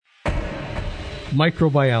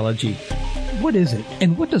Microbiology. What is it,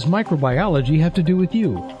 and what does microbiology have to do with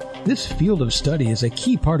you? This field of study is a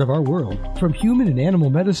key part of our world, from human and animal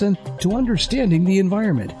medicine to understanding the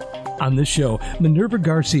environment. On this show, Minerva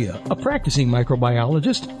Garcia, a practicing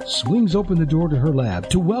microbiologist, swings open the door to her lab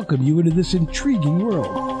to welcome you into this intriguing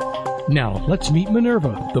world. Now, let's meet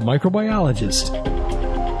Minerva, the microbiologist.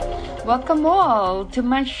 Welcome all to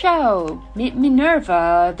my show, Meet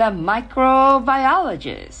Minerva, the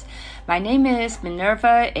microbiologist. My name is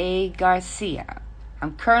Minerva A. Garcia.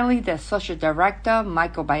 I'm currently the Associate Director of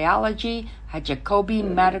Microbiology at Jacobi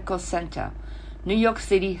Medical Center, New York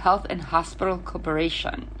City Health and Hospital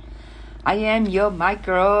Corporation. I am your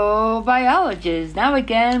microbiologist. Now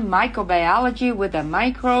again, microbiology with the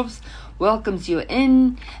microbes welcomes you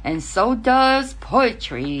in, and so does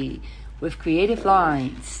poetry with creative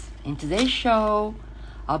lines. In today's show,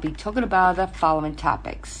 I'll be talking about the following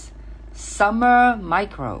topics: summer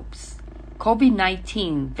microbes,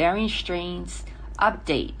 COVID-19 variant strains,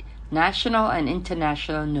 update, national and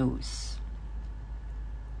international news.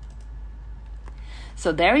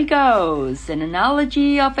 So there he goes, an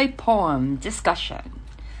analogy of a poem discussion.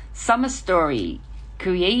 Summer story,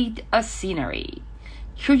 create a scenery.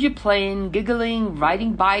 Children playing, giggling,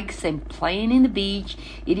 riding bikes, and playing in the beach,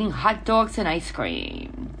 eating hot dogs and ice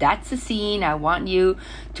cream. That's the scene I want you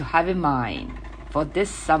to have in mind for this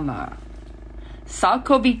summer.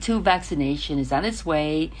 SARS-CoV-2 vaccination is on its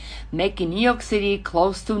way, making New York City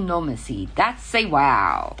close to normalcy. That's a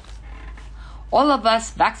wow. All of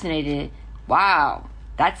us vaccinated. Wow.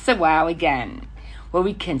 That's a wow again. Where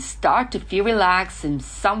we can start to feel relaxed in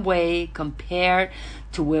some way compared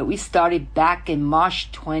to where we started back in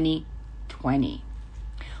March 2020.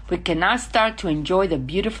 We can now start to enjoy the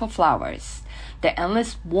beautiful flowers, the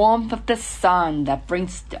endless warmth of the sun that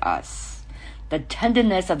brings to us, the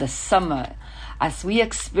tenderness of the summer as we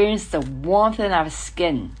experience the warmth in our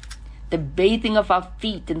skin, the bathing of our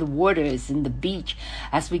feet in the waters in the beach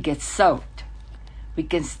as we get soaked. We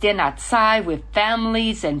can stand outside with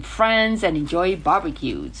families and friends and enjoy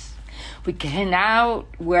barbecues. We can hang out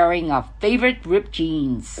wearing our favorite ripped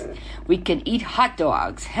jeans. We can eat hot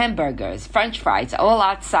dogs, hamburgers, french fries all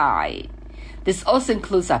outside. This also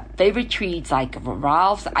includes our favorite treats like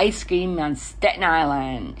Ralph's ice cream on Staten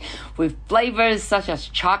Island, with flavors such as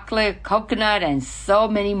chocolate, coconut, and so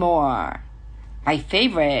many more. My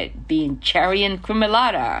favorite being cherry and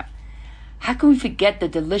cremelata. How can we forget the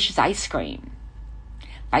delicious ice cream?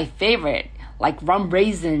 My favorite, like rum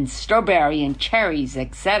raisins, strawberry, and cherries,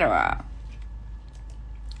 etc.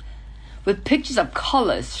 With pictures of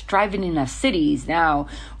colors driving in our cities now,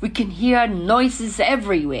 we can hear noises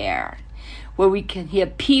everywhere, where we can hear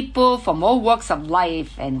people from all walks of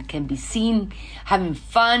life and can be seen having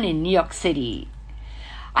fun in New York City.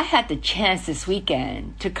 I had the chance this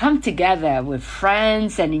weekend to come together with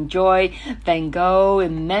friends and enjoy Van Gogh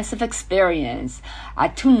Immersive Experience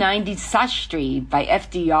at 290 South Street by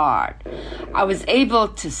FDR. I was able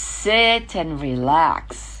to sit and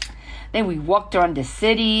relax. Then we walked around the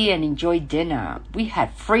city and enjoyed dinner. We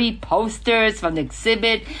had free posters from the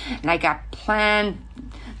exhibit, and I got planned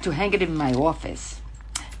to hang it in my office.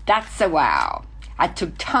 That's a wow. I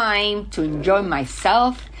took time to enjoy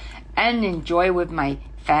myself and enjoy with my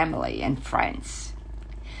family and friends.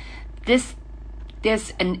 There's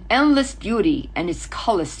an endless beauty and its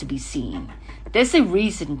colors to be seen. There's a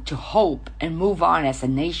reason to hope and move on as a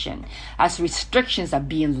nation as restrictions are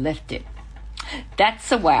being lifted.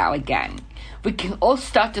 That's a wow again. We can all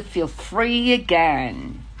start to feel free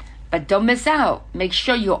again. But don't miss out. Make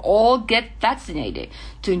sure you all get vaccinated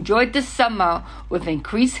to enjoy the summer with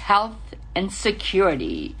increased health and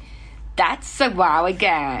security. That's a wow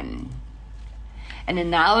again. An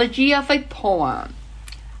analogy of a poem.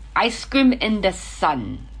 Ice cream in the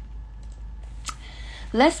sun.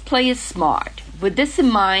 Let's play it smart. With this in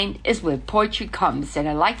mind is where poetry comes, and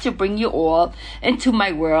I'd like to bring you all into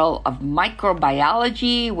my world of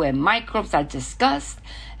microbiology, where microbes are discussed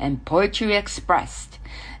and poetry expressed.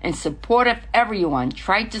 In support of everyone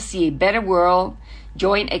trying to see a better world,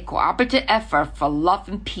 join a cooperative effort for love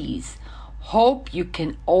and peace. Hope you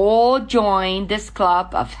can all join this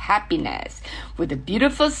club of happiness with the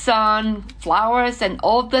beautiful sun, flowers, and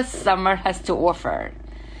all the summer has to offer.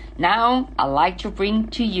 Now, I'd like to bring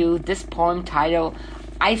to you this poem titled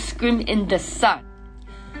Ice Cream in the Sun.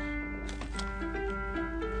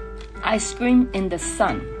 Ice cream in the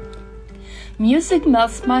sun. Music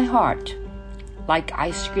melts my heart like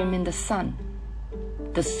ice cream in the sun.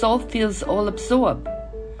 The soul feels all absorbed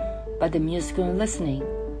by the musical listening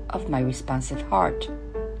of my responsive heart.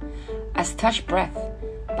 As touched breath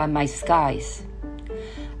by my skies,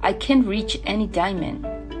 I can reach any diamond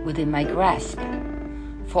within my grasp.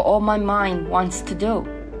 for all my mind wants to do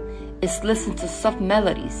is listen to soft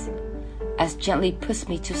melodies as gently puts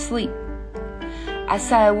me to sleep.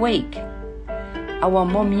 As I awake, I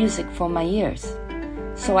want more music for my ears,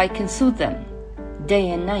 so I can soothe them day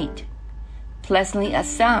and night, pleasantly as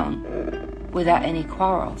sound, without any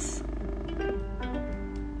quarrels.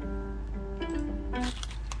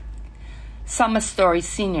 Summer story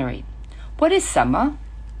scenery. What is summer?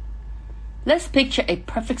 Let's picture a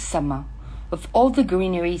perfect summer with all the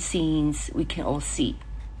greenery scenes we can all see.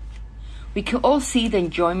 We can all see the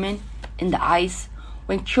enjoyment in the eyes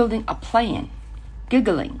when children are playing,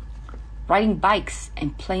 giggling, riding bikes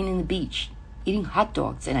and playing in the beach, eating hot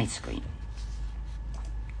dogs and ice cream.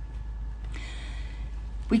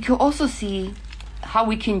 We can also see how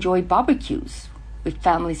we can enjoy barbecues with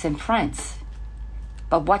families and friends.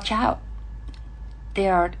 But watch out,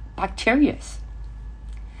 there are bacteria.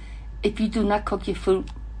 If you do not cook your food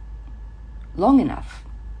long enough,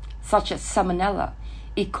 such as Salmonella,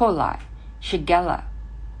 E. coli, Shigella,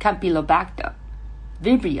 Campylobacter,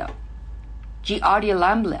 Vibrio, Giardia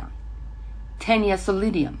lamblia, Taenia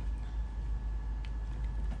solidium,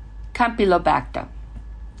 Campylobacter,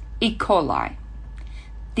 E. coli.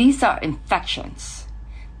 These are infections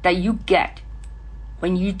that you get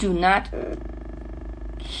when you do not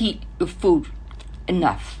heat your food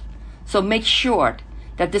enough. So make sure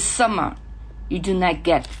that this summer you do not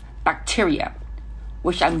get bacteria,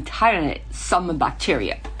 which I'm tired of it, summer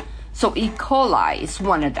bacteria. So E. coli is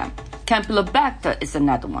one of them. Campylobacter is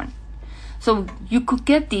another one. So you could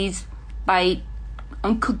get these by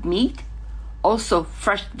uncooked meat, also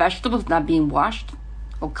fresh vegetables not being washed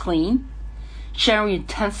or cleaned, sharing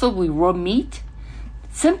utensils with raw meat.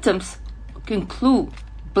 Symptoms include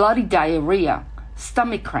bloody diarrhea,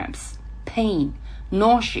 stomach cramps, pain,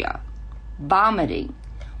 nausea, vomiting,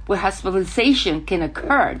 where hospitalization can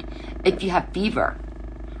occur if you have fever,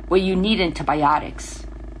 where you need antibiotics.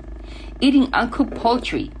 Eating uncooked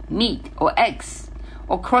poultry, meat, or eggs,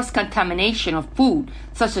 or cross-contamination of food,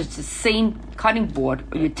 such as the same cutting board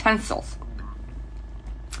or utensils.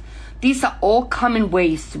 These are all common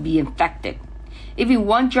ways to be infected. Even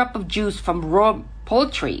one drop of juice from raw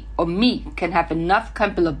poultry or meat can have enough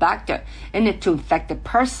Campylobacter in it to infect a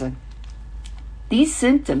person. These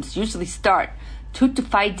symptoms usually start 2 to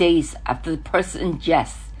 5 days after the person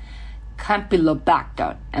ingests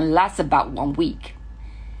Campylobacter and last about 1 week.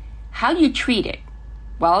 How you treat it?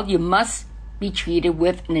 Well, you must be treated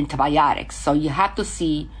with an antibiotic. So you have to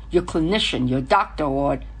see your clinician, your doctor,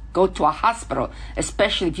 or go to a hospital,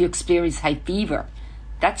 especially if you experience high fever.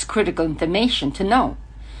 That's critical information to know.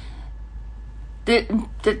 The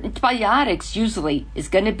antibiotics usually is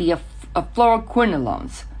going to be a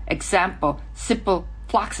fluoroquinolones, example,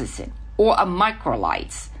 ciprofloxacin, or a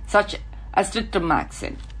microlides, such as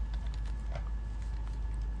azithromycin.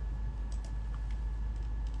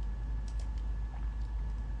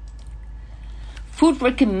 Food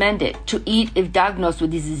recommended to eat if diagnosed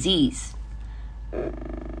with this disease: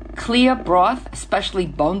 clear broth, especially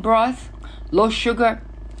bone broth, low sugar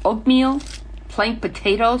oatmeal, plain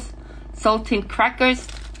potatoes, saltine crackers,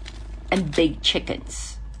 and baked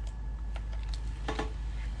chickens.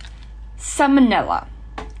 Salmonella.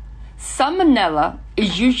 Salmonella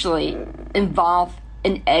is usually involved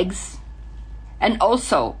in eggs and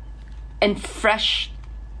also in fresh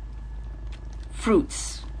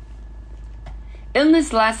fruits.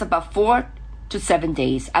 Illness lasts about 4 to 7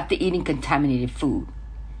 days after eating contaminated food.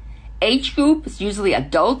 Age group is usually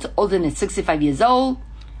adults older than 65 years old.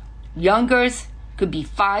 Youngers could be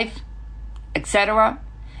 5, etc.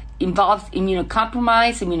 Involves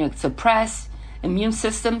immunocompromised, immunosuppressed immune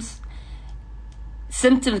systems.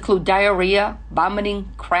 Symptoms include diarrhea,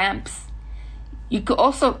 vomiting, cramps. You could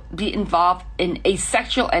also be involved in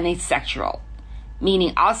asexual and asexual,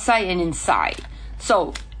 meaning outside and inside.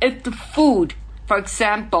 So if the food, for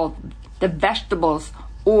example, the vegetables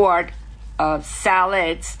or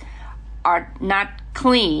salads are not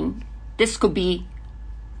clean, this could be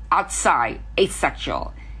outside,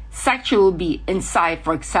 asexual. Sexual will be inside,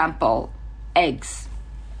 for example, eggs.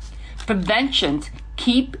 Prevention: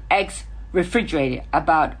 keep eggs refrigerated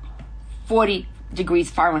about 40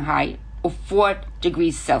 degrees Fahrenheit or 4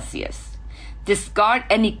 degrees Celsius. Discard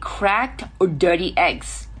any cracked or dirty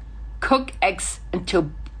eggs. Cook eggs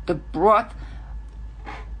until the broth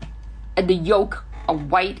and the yolk are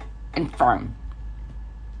white and firm.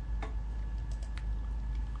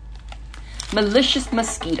 Malicious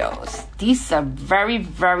mosquitoes. These are very,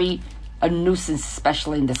 very a nuisance,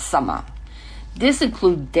 especially in the summer. This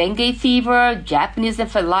includes dengue fever, Japanese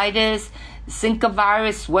encephalitis, Zika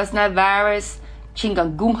virus, West Nile virus,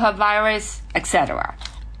 Chikungunya virus, etc.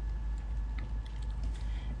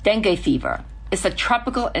 Dengue fever is a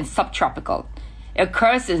tropical and subtropical. It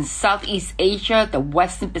occurs in Southeast Asia, the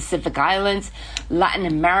Western Pacific Islands, Latin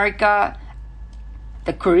America,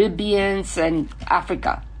 the Caribbean, and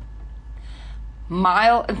Africa.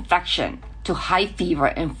 Mild infection to high fever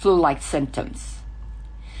and flu-like symptoms.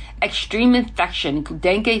 Extreme infection,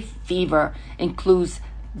 dengue fever, includes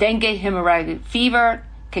dengue hemorrhagic fever,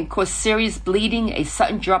 can cause serious bleeding, a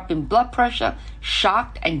sudden drop in blood pressure,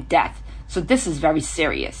 shock, and death. So this is very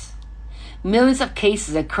serious. Millions of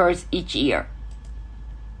cases occurs each year.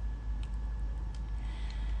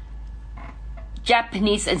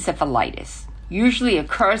 Japanese encephalitis usually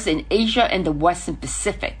occurs in Asia and the Western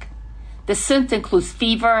Pacific. The symptom includes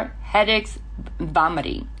fever, headaches, and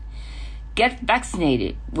vomiting. Get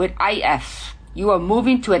vaccinated with IF. You are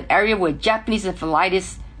moving to an area where Japanese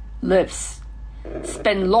encephalitis lives.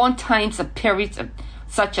 Spend long times of periods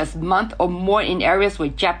such as month or more in areas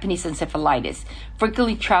with Japanese encephalitis.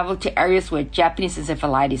 Frequently travel to areas where Japanese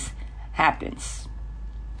encephalitis happens.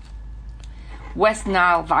 West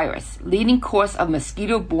Nile virus, leading cause of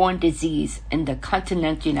mosquito-borne disease in the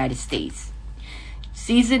continental United States.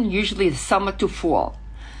 Season usually is summer to fall.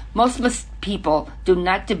 Most people do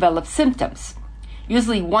not develop symptoms.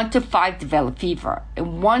 Usually 1 to 5 develop fever,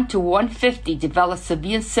 and 1 to 150 develop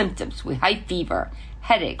severe symptoms with high fever,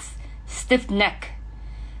 headaches, stiff neck,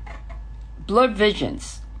 blurred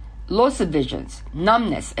visions, loss of visions,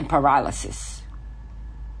 numbness, and paralysis.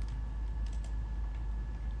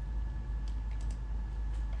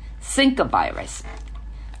 Zika virus,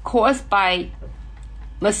 caused by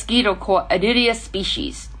mosquito called Aedes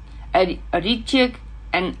species, Aedes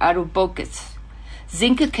and arabocus.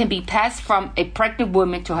 Zika can be passed from a pregnant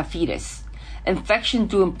woman to her fetus. Infection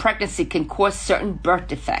during pregnancy can cause certain birth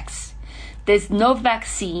defects. There's no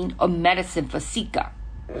vaccine or medicine for Zika.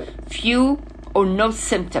 Few or no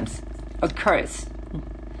symptoms occurs.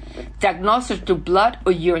 Diagnosis through blood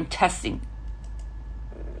or urine testing.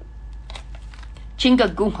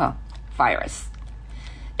 Chikungunya virus.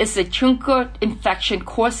 It's a chikungunya infection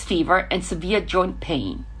causes fever and severe joint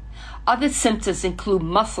pain. Other symptoms include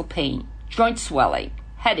muscle pain, joint swelling,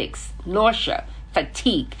 headaches, nausea,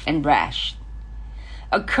 fatigue, and rash.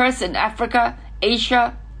 Occurs in Africa,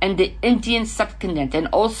 Asia, and the Indian subcontinent, and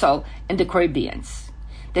also in the Caribbean.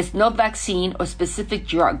 There's no vaccine or specific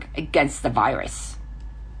drug against the virus.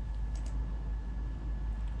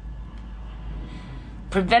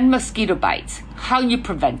 Prevent mosquito bites. How you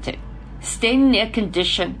prevent it? Stay in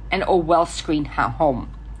air-conditioned and or well-screened home.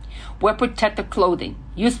 Wear protective clothing.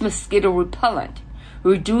 Use mosquito repellent.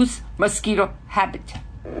 Reduce mosquito habit.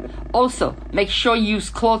 Also, make sure you use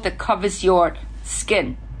clothes that covers your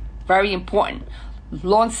skin. Very important.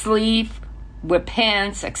 Long sleeve, wear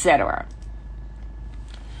pants, etc.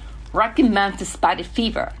 Rocky Mountain spotted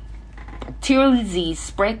fever. Bacterial disease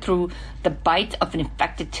spread through the bite of an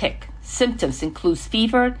infected tick. Symptoms include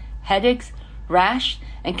fever, headaches, rash,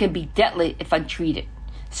 and can be deadly if untreated.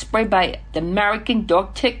 Spread by the American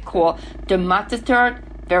dog tick called Dermatoptera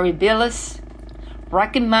variabilis,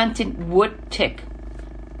 Rocky Mountain wood tick,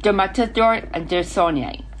 Dermatoptera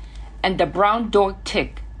andersonii, and the brown dog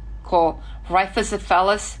tick called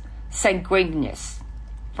Rhiphocephalus sanguineus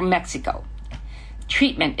from Mexico.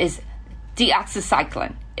 Treatment is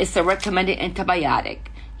deoxycycline. It's a recommended antibiotic.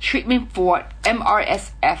 Treatment for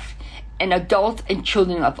MRSF in adults and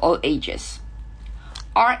children of all ages.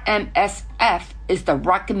 RMSF is the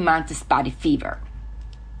Rocky Mountain spotted fever.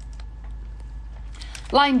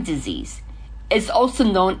 Lyme disease is also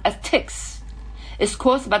known as ticks. It's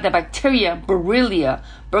caused by the bacteria Borrelia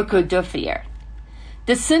burgdorferi.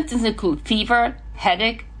 The symptoms include fever,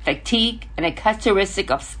 headache, fatigue, and a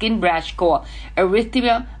characteristic of skin rash called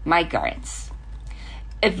erythema migrans.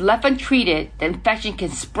 If left untreated, the infection can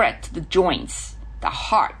spread to the joints, the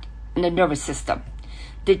heart, and the nervous system.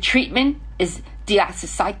 The treatment is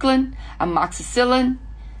deoxycycline, amoxicillin,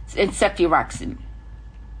 and cefuroxime.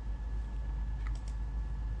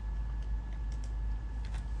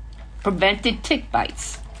 Prevented tick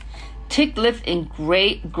bites. Tick live in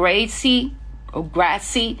grassy,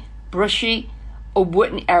 brushy, or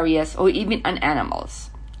wooden areas, or even on animals.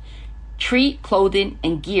 Treat clothing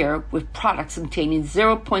and gear with products containing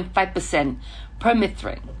 0.5%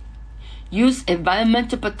 permethrin. Use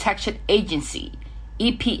Environmental Protection Agency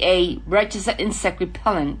EPA registered insect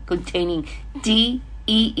repellent containing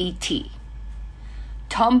DEET.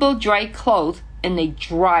 Tumble dry clothes in a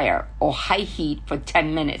dryer or high heat for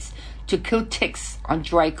 10 minutes to kill ticks on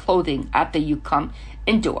dry clothing after you come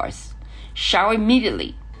indoors. Shower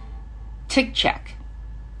immediately. Tick check.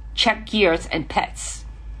 Check gears and pets.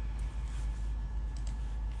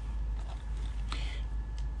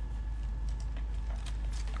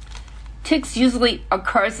 Ticks usually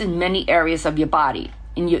occurs in many areas of your body,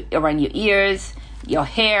 around your ears, your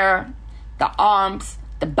hair, the arms,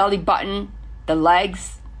 the belly button, the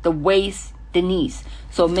legs, the waist, the knees.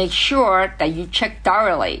 So make sure that you check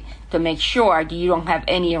thoroughly to make sure that you don't have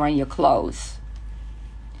any around your clothes.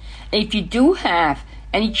 And if you do have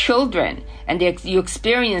any children and you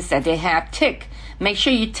experience that they have tick, make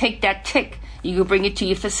sure you take that tick. You could bring it to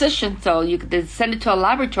your physician, so you could send it to a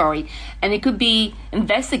laboratory, and it could be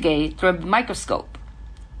investigated through a microscope,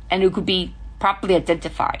 and it could be properly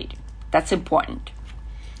identified. That's important.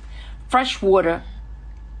 Fresh water,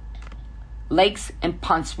 lakes and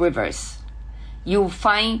ponds, rivers. You will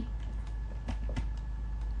find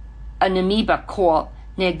an amoeba called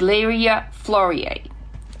Naegleria fluorei.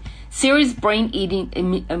 Serious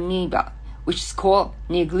brain-eating amoeba, which is called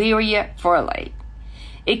Naegleria fluorei.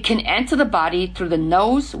 It can enter the body through the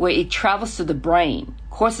nose, where it travels to the brain,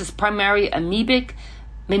 causes primary amoebic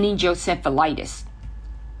meningoencephalitis,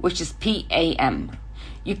 which is PAM.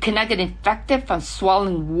 You cannot get infected from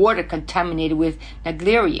swallowing water contaminated with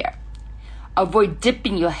Naegleria. Avoid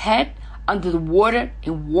dipping your head under the water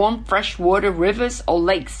in warm freshwater rivers or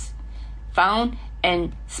lakes found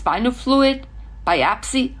in spinal fluid,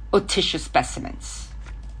 biopsy, or tissue specimens.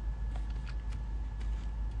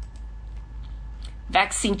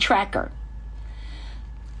 Vaccine tracker.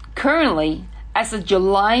 Currently, as of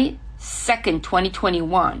July 2nd,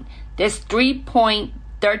 2021, there's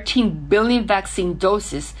 3.13 billion vaccine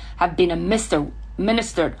doses have been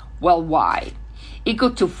administered worldwide,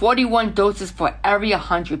 equal to 41 doses for every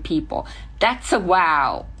 100 people. That's a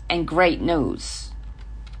wow and great news.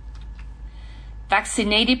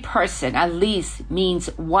 Vaccinated person at least means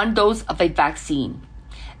 1 dose of a vaccine,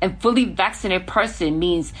 and fully vaccinated person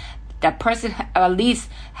means that person at least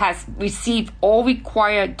has received all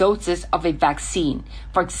required doses of a vaccine.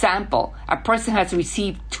 For example, a person has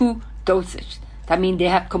received 2 doses. That means they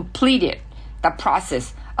have completed the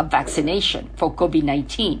process of vaccination for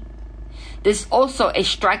COVID-19. There's also a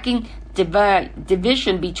striking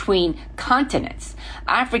division between continents.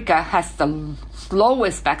 Africa has the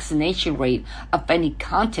lowest vaccination rate of any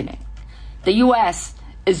continent. The U.S.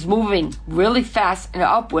 is moving really fast and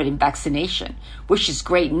upward in vaccination, which is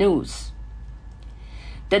great news.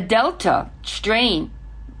 The Delta strain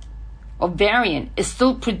or variant is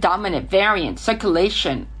still predominant variant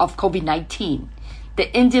circulation of COVID-19.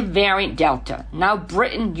 The Indian variant Delta, now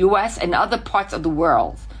Britain, US, and other parts of the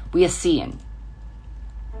world we are seeing.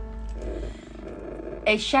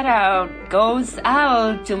 A shout out goes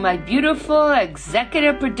out to my beautiful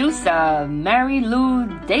executive producer, Mary Lou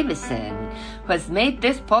Davison, who has made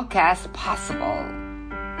this podcast possible.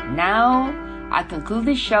 Now, I conclude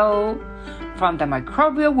the show from the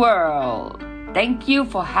microbial world. Thank you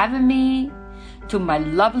for having me. To my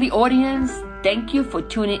lovely audience, thank you for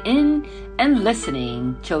tuning in and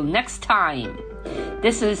listening. Till next time.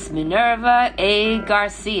 This is Minerva A.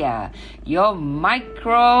 Garcia, your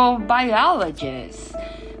microbiologist.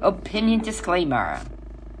 Opinion disclaimer.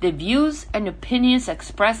 The views and opinions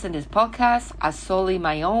expressed in this podcast are solely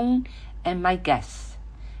my own and my guests,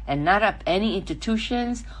 and not of any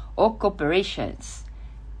institutions or corporations.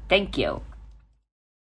 Thank you.